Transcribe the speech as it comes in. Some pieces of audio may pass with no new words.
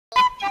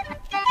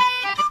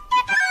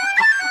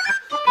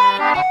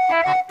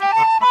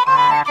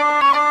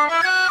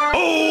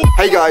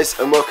guys,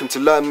 and welcome to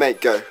Learn,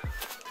 Make, Go.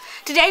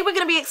 Today we're going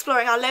to be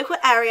exploring our local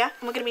area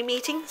and we're going to be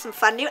meeting some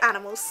fun new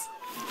animals.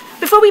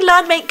 Before we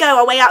learn, make, go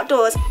our way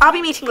outdoors, I'll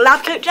be meeting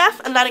Lab Coat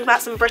Jeff and learning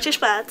about some British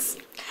birds.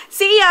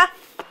 See ya!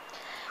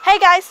 Hey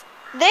guys,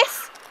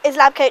 this is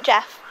Lab Coat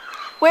Jeff.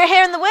 We're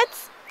here in the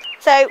woods,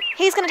 so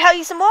he's going to tell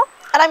you some more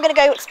and I'm going to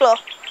go explore.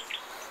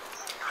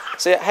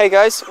 So hey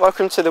guys,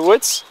 welcome to the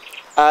woods.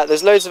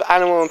 There's loads of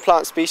animal and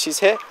plant species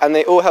here and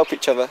they all help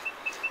each other.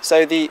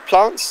 So the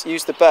plants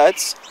use the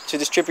birds to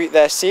distribute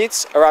their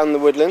seeds around the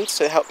woodland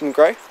to help them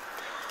grow.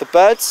 The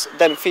birds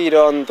then feed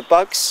on the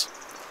bugs,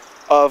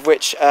 of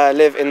which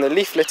live in the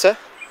leaf litter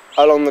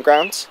along the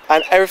ground,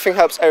 and everything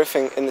helps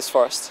everything in this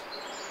forest.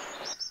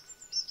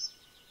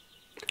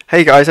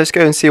 Hey guys, let's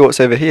go and see what's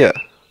over here.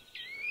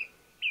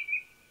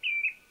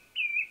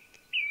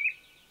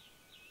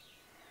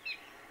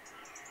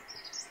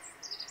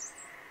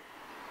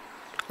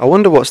 I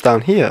wonder what's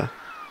down here.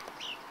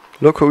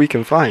 Look what we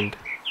can find.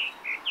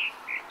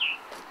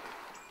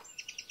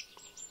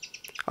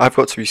 I've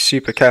got to be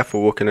super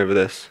careful walking over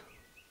this.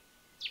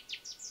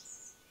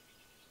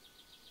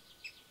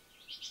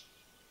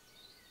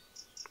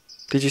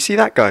 Did you see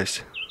that,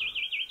 guys?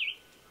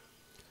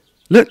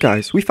 Look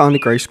guys, we found a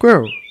grey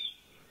squirrel.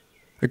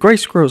 A grey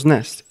squirrel's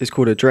nest is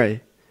called a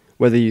dray,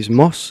 where they use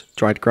moss,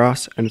 dried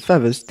grass and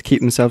feathers to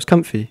keep themselves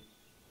comfy.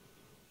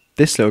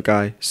 This little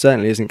guy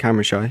certainly isn't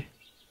camera shy.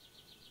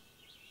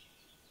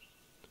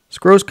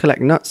 Squirrels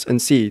collect nuts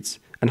and seeds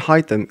and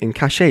hide them in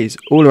caches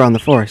all around the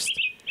forest.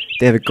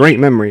 They have a great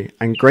memory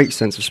and great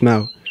sense of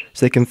smell,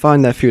 so they can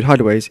find their food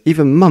hideaways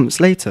even months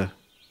later.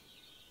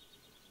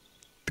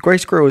 The grey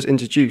squirrel was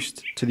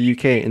introduced to the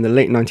UK in the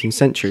late 19th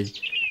century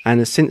and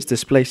has since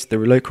displaced the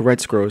local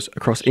red squirrels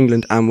across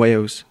England and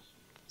Wales.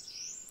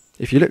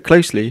 If you look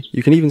closely,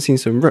 you can even see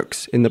some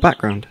rooks in the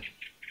background.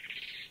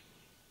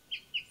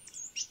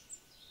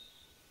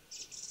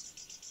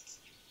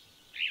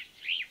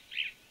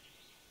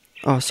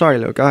 Oh, sorry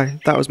little guy,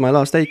 that was my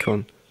last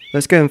acorn.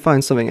 Let's go and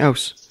find something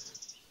else.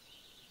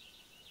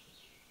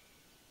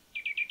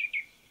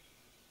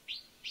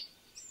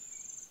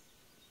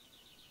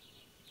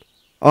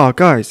 Oh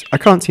guys, I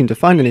can't seem to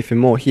find anything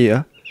more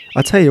here.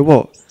 I tell you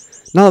what,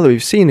 now that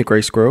we've seen a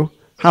grey squirrel,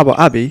 how about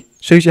Abby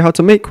shows you how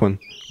to make one?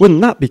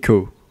 Wouldn't that be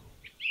cool?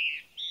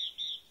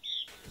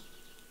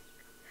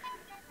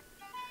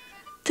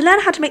 To learn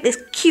how to make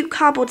this cute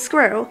cardboard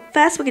squirrel,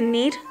 first we're going to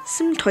need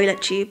some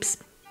toilet tubes,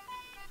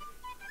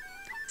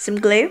 some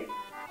glue,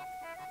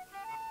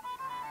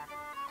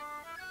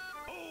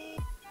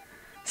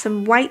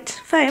 some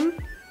white foam,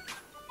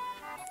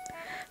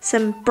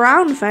 some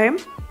brown foam,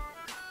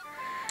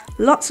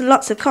 lots and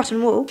lots of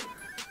cotton wool,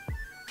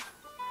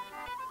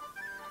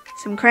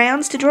 some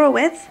crayons to draw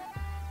with.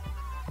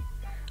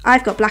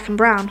 I've got black and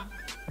brown,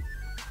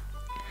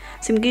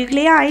 some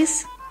googly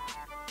eyes,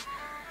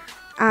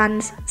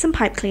 and some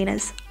pipe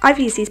cleaners. I've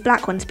used these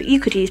black ones, but you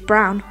could use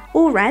brown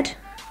or red,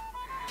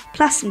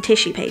 plus some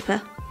tissue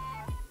paper.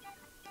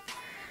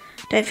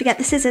 Don't forget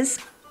the scissors.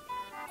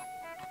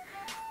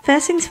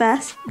 First things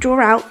first, draw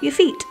out your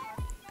feet.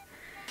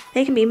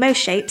 They can be most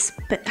shapes,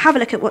 but have a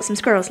look at what some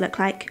squirrels look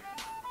like.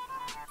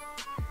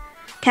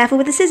 Careful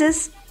with the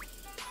scissors.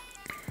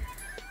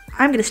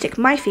 I'm going to stick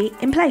my feet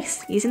in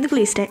place using the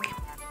glue stick.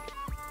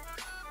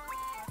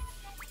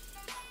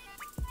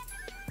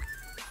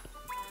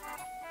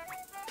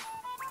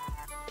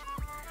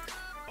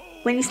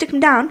 When you stick them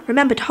down,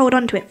 remember to hold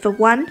on to it for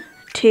 1,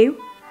 2,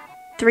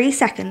 3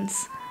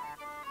 seconds.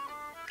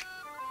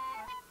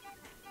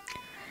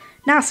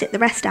 Now stick the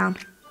rest down.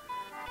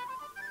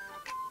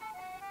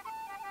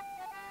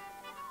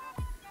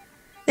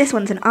 This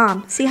one's an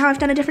arm. See how I've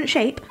done a different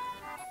shape?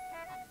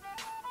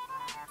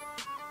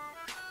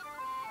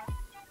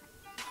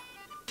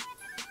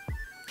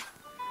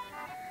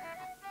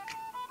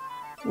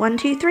 One,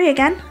 two, three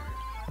again.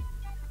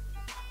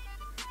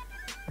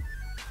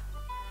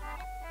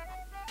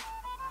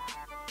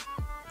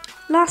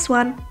 Last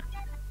one.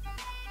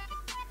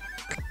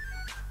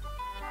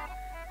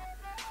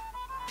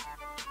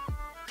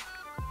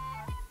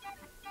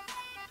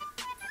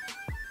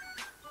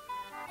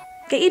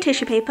 Get your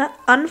tissue paper,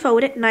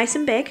 unfold it nice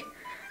and big.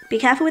 Be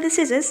careful with the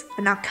scissors,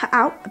 and now cut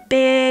out a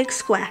big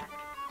square.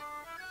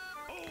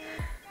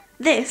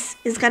 This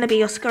is going to be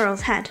your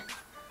squirrel's head.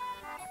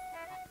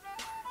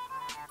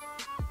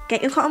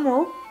 Get your cotton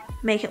wool,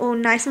 make it all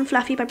nice and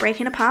fluffy by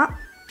breaking apart,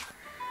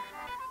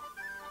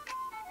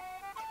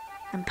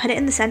 and put it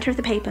in the centre of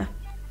the paper.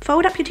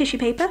 Fold up your tissue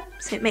paper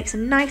so it makes a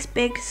nice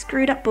big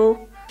screwed up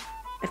ball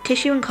of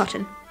tissue and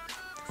cotton.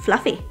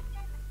 Fluffy.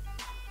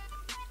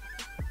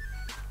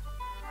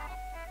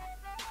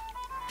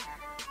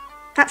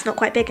 That's not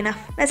quite big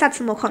enough. Let's add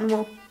some more cotton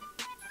wool.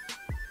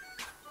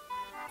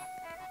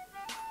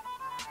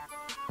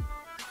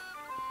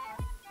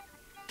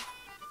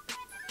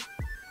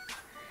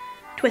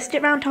 Twist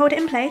it round to hold it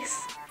in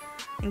place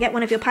and get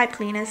one of your pipe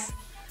cleaners.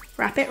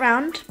 Wrap it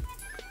round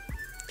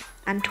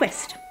and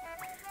twist.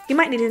 You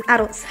might need an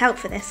adult's help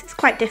for this, it's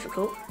quite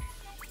difficult.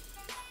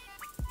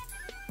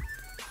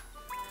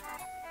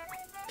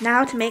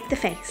 Now to make the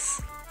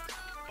face.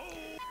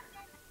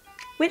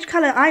 Which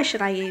colour eyes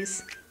should I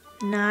use?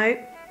 No.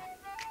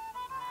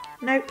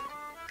 Nope.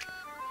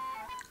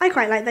 I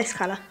quite like this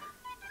colour.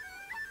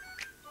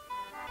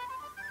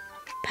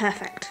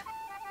 Perfect.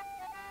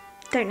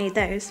 Don't need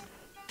those.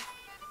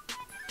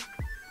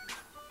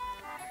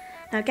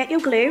 Now get your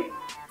glue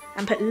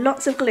and put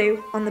lots of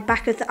glue on the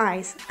back of the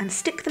eyes and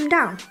stick them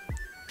down.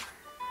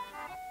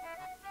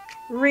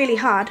 Really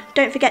hard.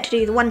 Don't forget to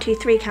do the 1, 2,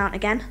 3 count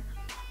again.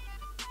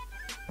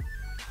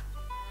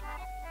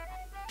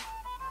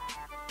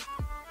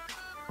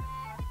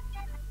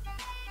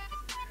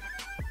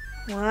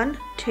 1,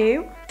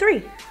 2,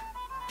 3.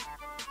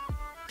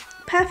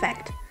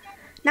 Perfect.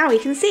 Now we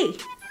can see.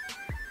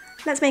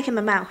 Let's make him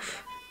a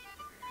mouth.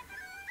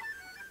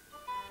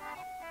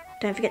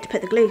 Don't forget to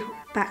put the glue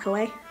back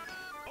away.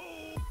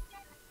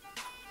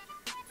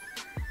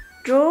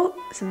 Draw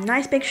some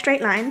nice big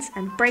straight lines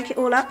and break it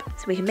all up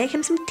so we can make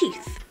him some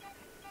teeth.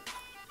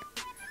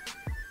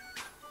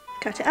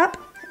 Cut it up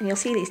and you'll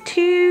see these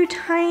 2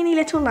 tiny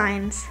little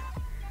lines.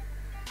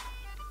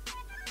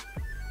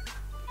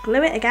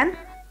 Glue it again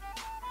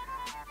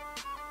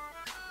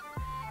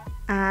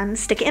and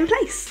stick it in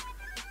place.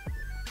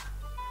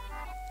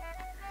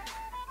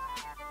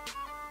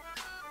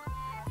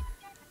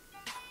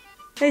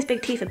 Those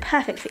big teeth are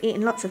perfect for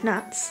eating lots of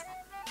nuts.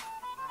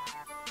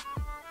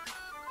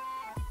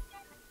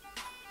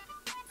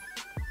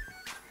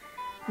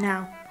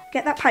 Now,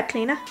 get that pipe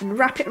cleaner and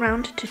wrap it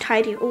around to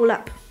tidy it all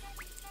up.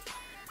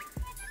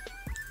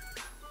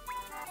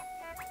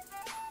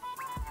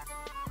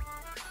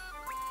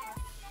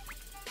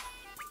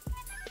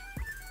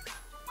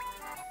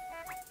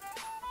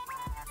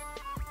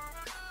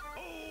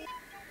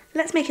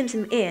 Let's make him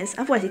some ears,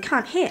 otherwise he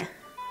can't hear.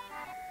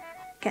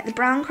 Get the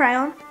brown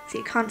crayon so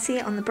you can't see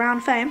it on the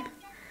brown foam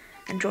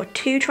and draw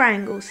 2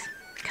 triangles.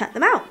 Cut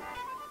them out.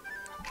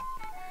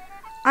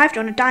 I've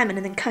drawn a diamond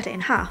and then cut it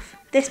in half.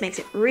 This makes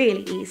it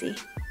really easy.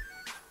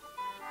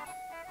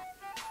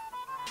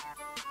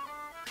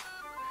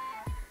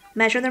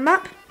 Measure them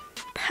up.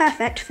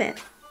 Perfect fit.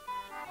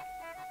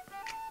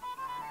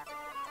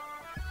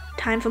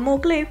 Time for more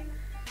glue.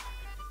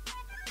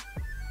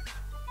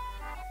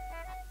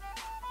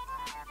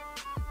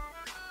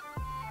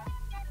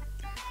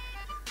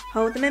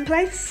 Hold them in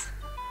place.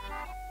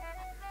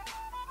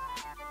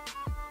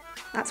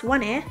 That's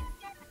one ear.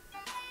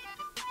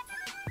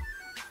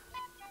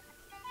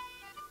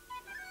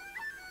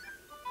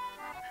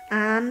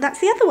 And that's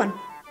the other one.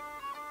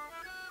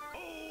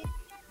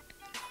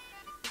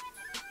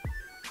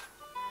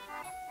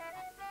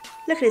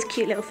 Look at his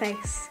cute little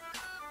face.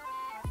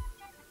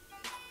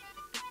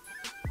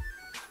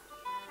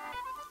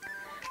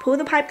 Pull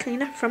the pipe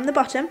cleaner from the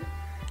bottom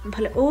and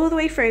pull it all the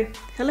way through.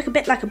 He'll look a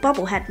bit like a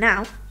bobblehead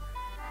now.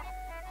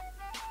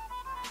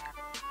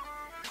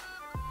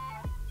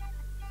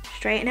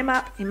 Straighten him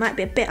up. He might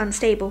be a bit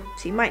unstable,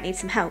 so you might need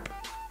some help.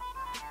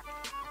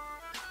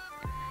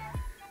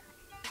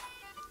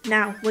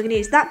 Now we're going to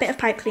use that bit of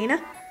pipe cleaner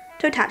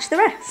to attach the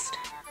rest.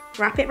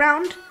 Wrap it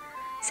round,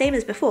 same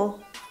as before.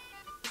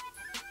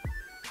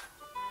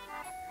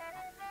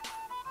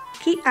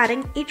 Keep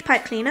adding each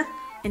pipe cleaner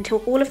until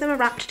all of them are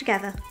wrapped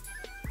together.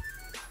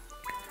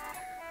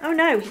 Oh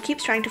no, he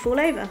keeps trying to fall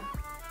over.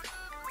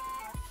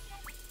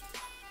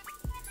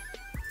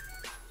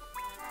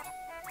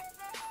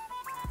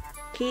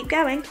 Keep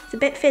going, it's a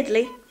bit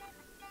fiddly.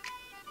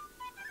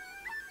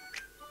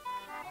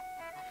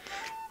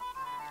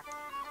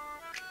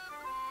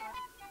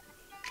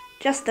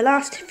 Just the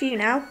last few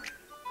now.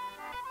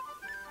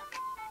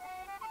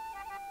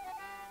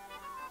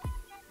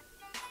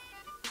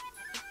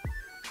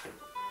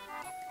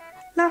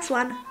 Last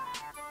one.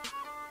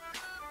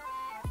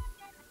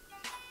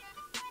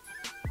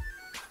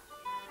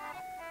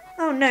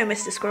 Oh no,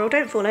 Mr. Squirrel,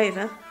 don't fall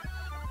over.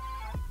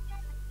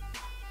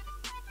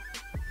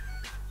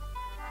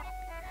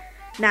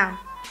 Now,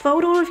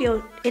 fold all of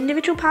your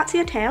individual parts of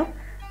your tail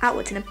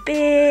outwards in a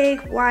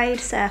big, wide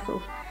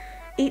circle.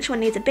 Each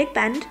one needs a big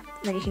bend,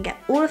 then you can get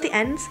all of the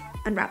ends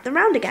and wrap them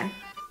round again.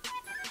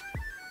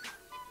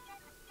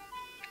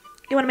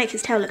 You want to make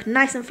his tail look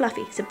nice and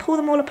fluffy, so pull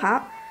them all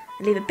apart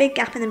and leave a big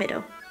gap in the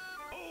middle.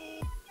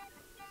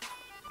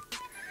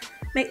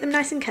 Make them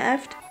nice and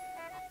curved.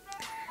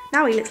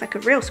 Now he looks like a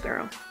real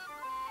squirrel.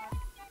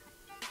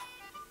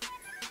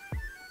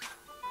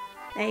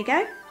 There you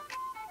go.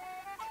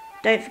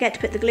 Don't forget to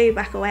put the glue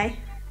back away.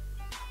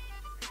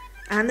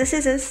 And the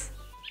scissors.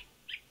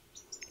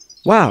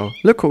 Wow,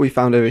 look what we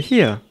found over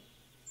here.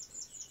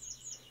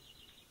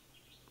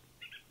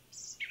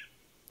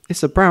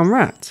 It's a brown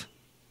rat.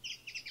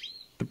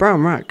 The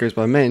brown rat goes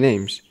by many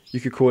names.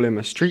 You could call him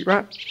a street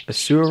rat, a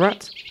sewer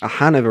rat, a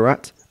Hanover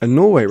rat, a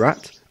Norway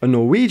rat, a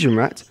Norwegian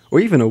rat, or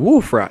even a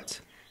wharf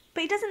rat.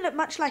 But he doesn't look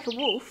much like a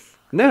wolf.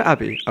 No,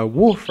 Abby, a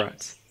wharf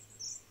rat.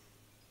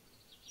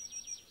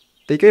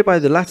 They go by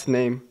the Latin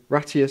name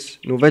Ratius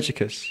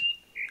norvegicus,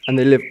 and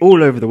they live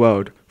all over the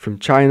world, from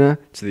China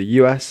to the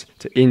US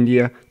to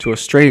India to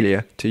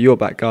Australia to your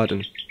back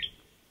garden.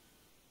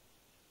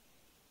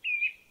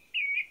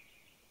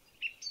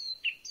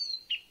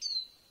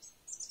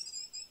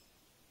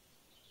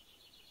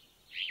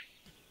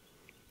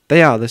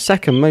 They are the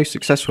second most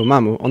successful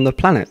mammal on the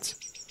planet,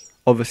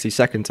 obviously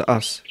second to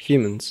us,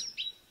 humans.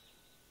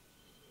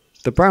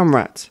 The brown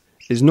rat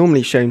is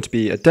normally shown to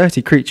be a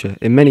dirty creature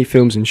in many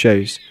films and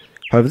shows.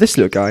 However, this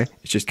little guy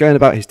is just going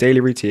about his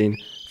daily routine,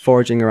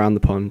 foraging around the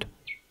pond.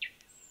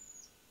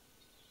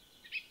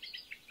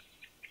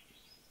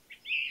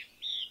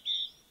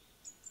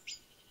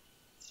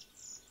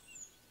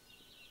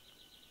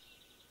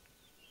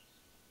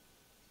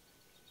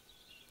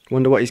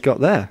 Wonder what he's got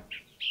there.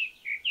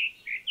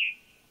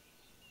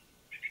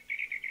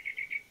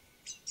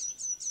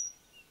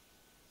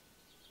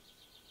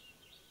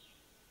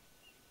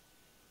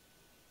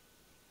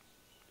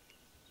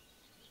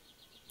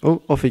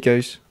 Oh, off he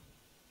goes.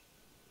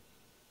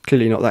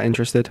 Clearly not that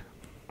interested.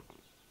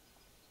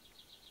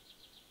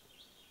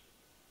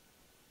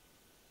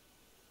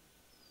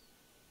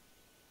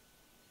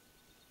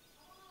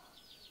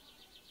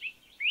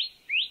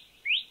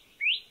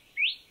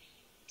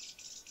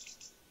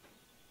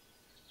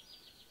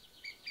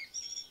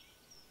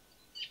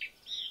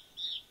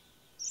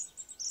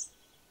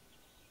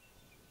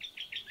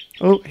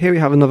 Oh, here we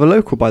have another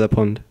local by the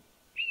pond.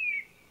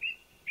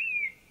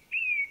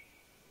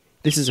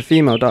 This is a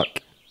female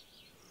duck.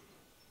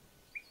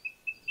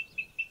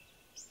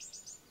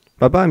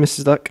 Bye bye,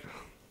 Mrs. Duck.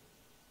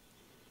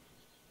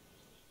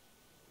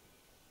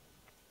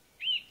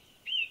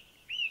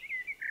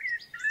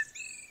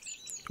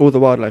 All the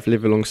wildlife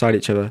live alongside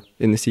each other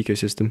in this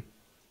ecosystem.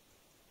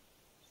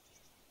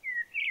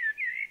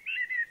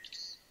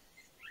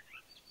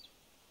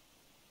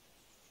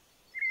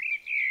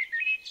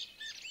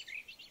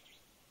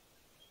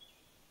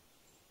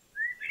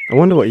 I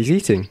wonder what he's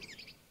eating.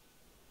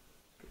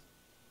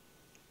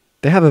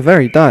 They have a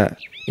varied diet,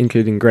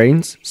 including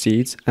grains,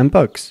 seeds, and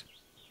bugs.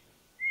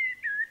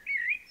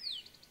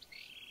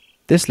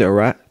 This little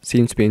rat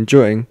seems to be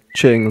enjoying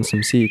chewing on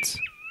some seeds.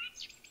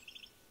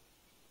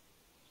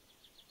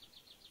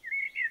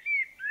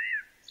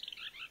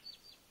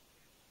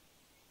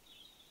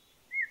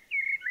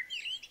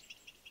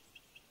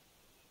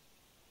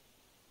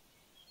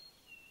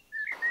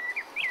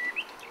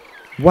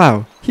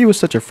 Wow, he was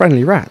such a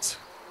friendly rat.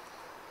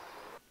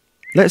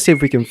 Let's see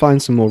if we can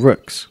find some more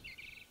rooks.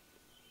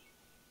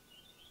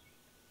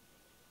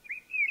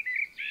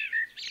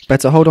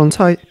 Better hold on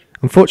tight.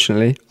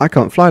 Unfortunately, I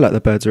can't fly like the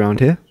birds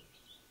around here.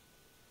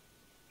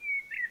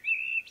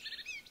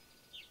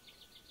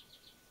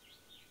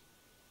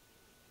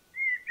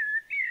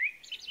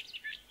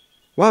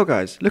 Wow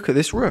guys, look at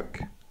this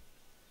rook.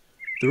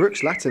 The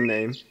rook's Latin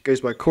name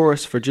goes by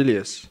Chorus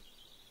fragilis,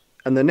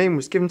 and the name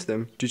was given to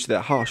them due to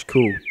their harsh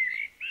call.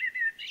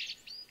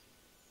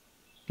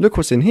 Look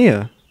what's in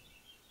here.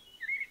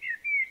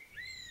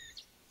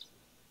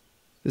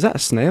 Is that a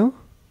snail?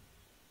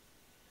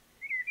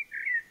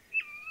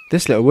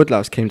 This little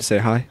woodlouse came to say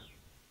hi.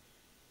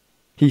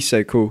 He's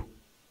so cool.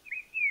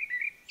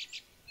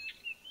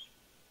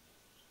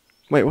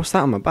 Wait, what's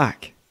that on my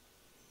back?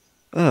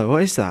 Oh,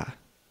 what is that?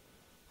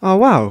 Oh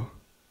wow.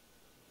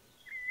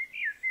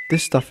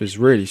 This stuff is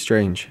really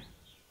strange.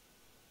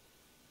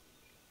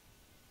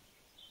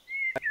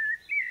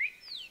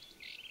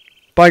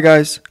 Bye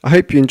guys, I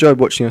hope you enjoyed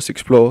watching us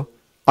explore.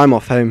 I'm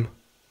off home.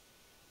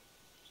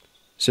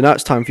 So now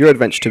it's time for your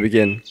adventure to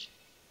begin.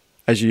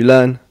 As you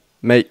learn,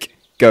 make,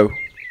 go.